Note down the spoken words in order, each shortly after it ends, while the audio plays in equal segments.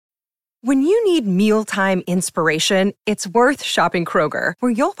When you need mealtime inspiration, it's worth shopping Kroger,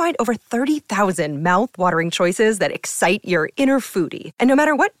 where you'll find over 30,000 mouth-watering choices that excite your inner foodie. And no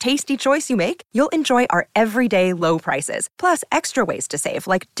matter what tasty choice you make, you'll enjoy our everyday low prices, plus extra ways to save,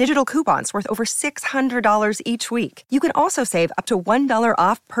 like digital coupons worth over $600 each week. You can also save up to $1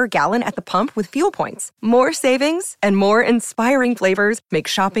 off per gallon at the pump with fuel points. More savings and more inspiring flavors make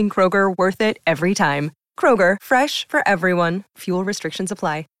shopping Kroger worth it every time. Kroger, fresh for everyone. Fuel restrictions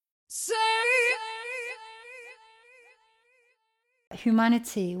apply.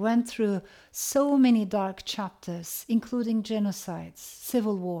 Humanity went through so many dark chapters, including genocides,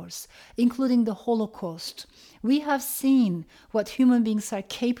 civil wars, including the Holocaust. We have seen what human beings are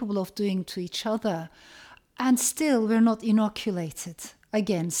capable of doing to each other, and still we're not inoculated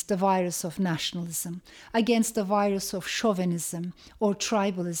against the virus of nationalism, against the virus of chauvinism or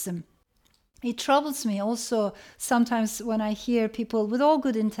tribalism. It troubles me also sometimes when I hear people with all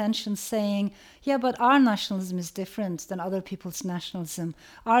good intentions saying, yeah, but our nationalism is different than other people's nationalism.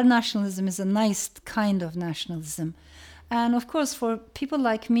 Our nationalism is a nice kind of nationalism. And of course, for people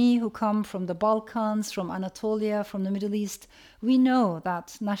like me who come from the Balkans, from Anatolia, from the Middle East, we know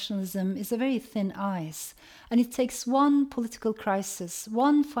that nationalism is a very thin ice. And it takes one political crisis,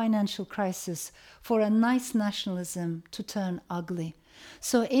 one financial crisis for a nice nationalism to turn ugly.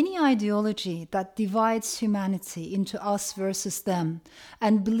 So any ideology that divides humanity into us versus them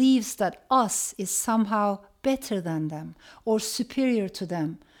and believes that us is somehow better than them or superior to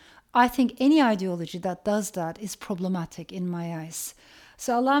them, I think any ideology that does that is problematic in my eyes.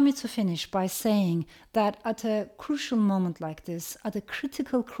 So allow me to finish by saying that at a crucial moment like this, at a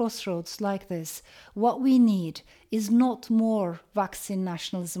critical crossroads like this, what we need is not more vaccine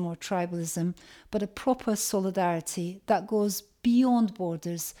nationalism or tribalism, but a proper solidarity that goes beyond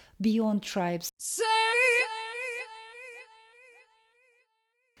borders, beyond tribes.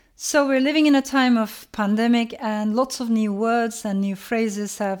 So we're living in a time of pandemic, and lots of new words and new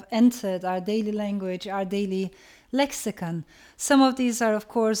phrases have entered our daily language, our daily lexicon. Some of these are, of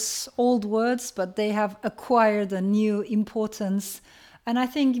course, old words, but they have acquired a new importance. And I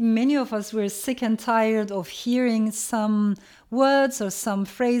think many of us were sick and tired of hearing some words or some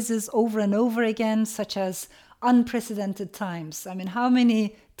phrases over and over again, such as unprecedented times. I mean, how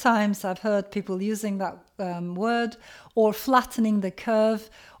many times I've heard people using that word, or flattening the curve,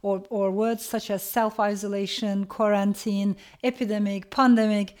 or words such as self-isolation, quarantine, epidemic,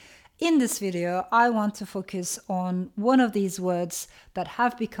 pandemic. In this video, I want to focus on one of these words that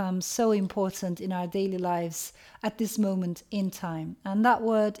have become so important in our daily lives at this moment in time, and that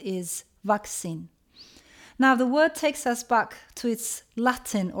word is vaccine. Now, the word takes us back to its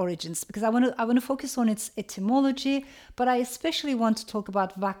Latin origins, because I want to focus on its etymology, but I especially want to talk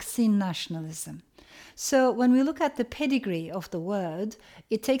about vaccine nationalism. So when we look at the pedigree of the word,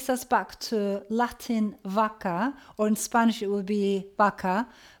 it takes us back to Latin vacca, or in Spanish it would be vaca,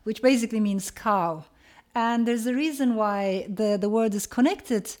 which basically means cow. And there's a reason why the word is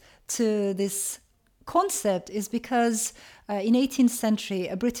connected to this concept is because in 18th century,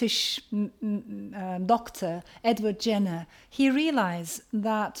 a British doctor, Edward Jenner, he realized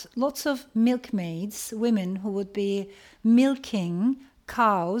that lots of milkmaids, women who would be milking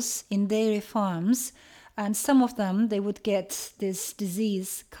cows in dairy farms, and some of them, they would get this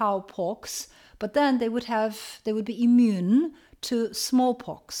disease, cowpox, but then they would be immune to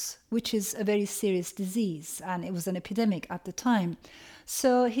smallpox, which is a very serious disease, and it was an epidemic at the time.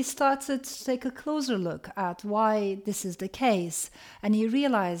 So he started to take a closer look at why this is the case, and he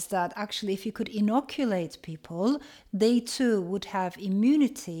realized that actually if you could inoculate people, they too would have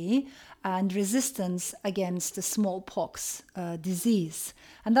immunity and resistance against the smallpox disease.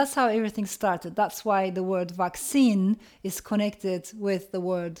 And that's how everything started. That's why the word vaccine is connected with the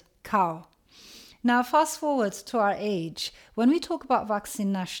word cow. Now, fast forward to our age. When we talk about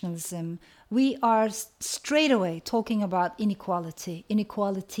vaccine nationalism, we are straight away talking about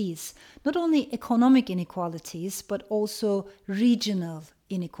inequalities, not only economic inequalities, but also regional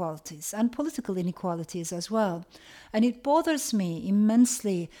inequalities and political inequalities as well. And it bothers me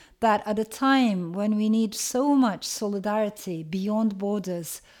immensely that at a time when we need so much solidarity beyond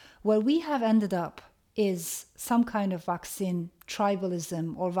borders, where we have ended up is some kind of vaccine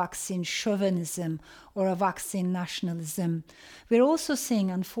tribalism or vaccine chauvinism or a vaccine nationalism. We're also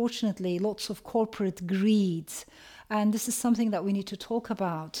seeing, unfortunately, lots of corporate greed. And this is something that we need to talk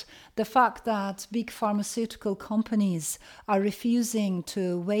about. The fact that big pharmaceutical companies are refusing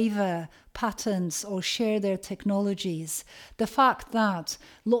to waiver patents or share their technologies. The fact that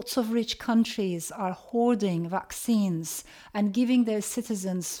lots of rich countries are hoarding vaccines and giving their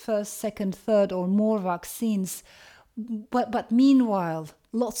citizens first, second, third or more vaccines. But meanwhile,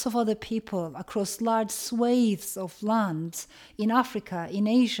 lots of other people across large swathes of land in Africa, in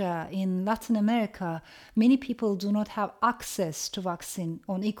Asia, in Latin America, many people do not have access to vaccine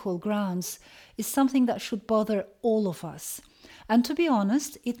on equal grounds, is something that should bother all of us. And to be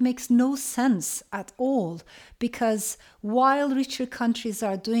honest, it makes no sense at all, because while richer countries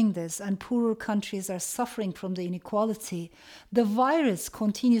are doing this and poorer countries are suffering from the inequality, the virus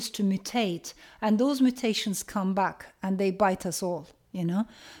continues to mutate, and those mutations come back and they bite us all.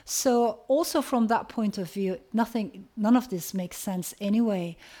 So also from that point of view, none of this makes sense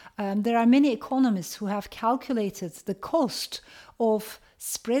anyway. There are many economists who have calculated the cost of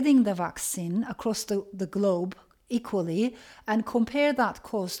spreading the vaccine across the globe equally and compare that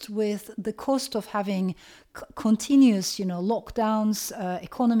cost with the cost of having continuous, lockdowns,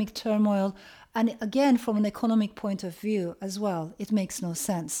 economic turmoil. And again, from an economic point of view as well, it makes no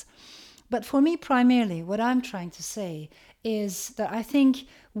sense. But for me, primarily, what I'm trying to say is that I think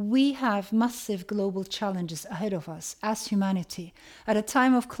we have massive global challenges ahead of us as humanity at a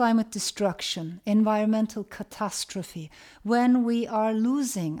time of climate destruction, environmental catastrophe, when we are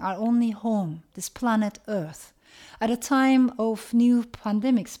losing our only home, this planet Earth. At a time of new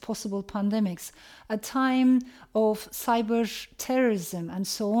pandemics, possible pandemics, a time of cyber terrorism and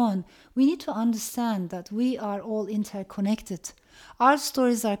so on, we need to understand that we are all interconnected. Our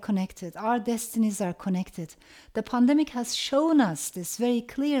stories are connected. Our destinies are connected. The pandemic has shown us this very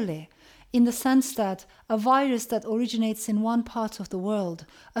clearly, in the sense that a virus that originates in one part of the world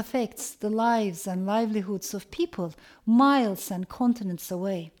affects the lives and livelihoods of people miles and continents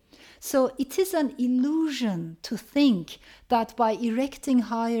away. So it is an illusion to think that by erecting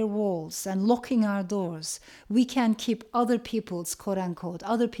higher walls and locking our doors, we can keep other people's, quote unquote,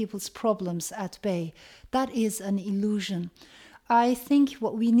 other people's problems at bay. That is an illusion. I think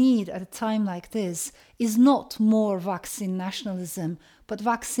what we need at a time like this is not more vaccine nationalism, but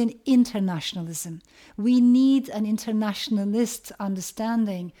vaccine internationalism. We need an internationalist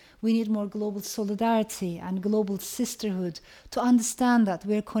understanding. We need more global solidarity and global sisterhood to understand that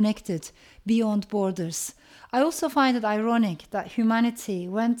we're connected beyond borders. I also find it ironic that humanity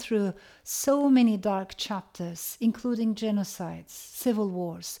went through so many dark chapters, including genocides, civil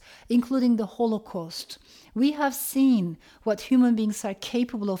wars, including the Holocaust. We have seen what human beings are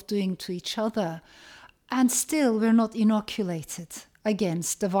capable of doing to each other, and still we're not inoculated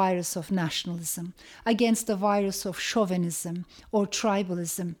against the virus of nationalism, against the virus of chauvinism or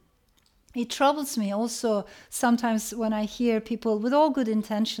tribalism. It troubles me also sometimes when I hear people with all good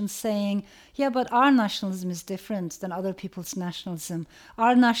intentions saying, yeah, but our nationalism is different than other people's nationalism.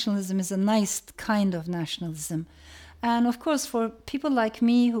 Our nationalism is a nice kind of nationalism. And of course, for people like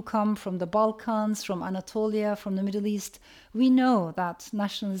me who come from the Balkans, from Anatolia, from the Middle East, we know that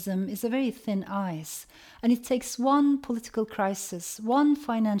nationalism is a very thin ice. And it takes one political crisis, one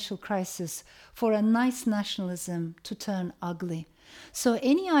financial crisis, for a nice nationalism to turn ugly. So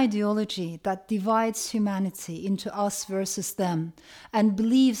any ideology that divides humanity into us versus them and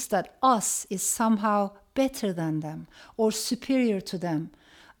believes that us is somehow better than them or superior to them,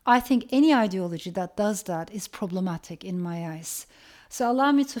 I think any ideology that does that is problematic in my eyes. So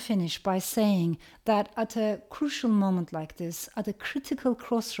allow me to finish by saying that at a crucial moment like this, at a critical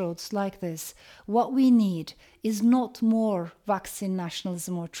crossroads like this, what we need is not more vaccine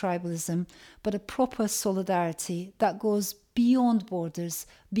nationalism or tribalism, but a proper solidarity that goes beyond borders,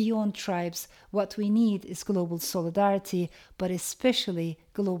 beyond tribes. What we need is global solidarity, but especially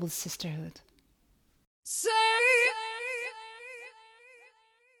global sisterhood. Say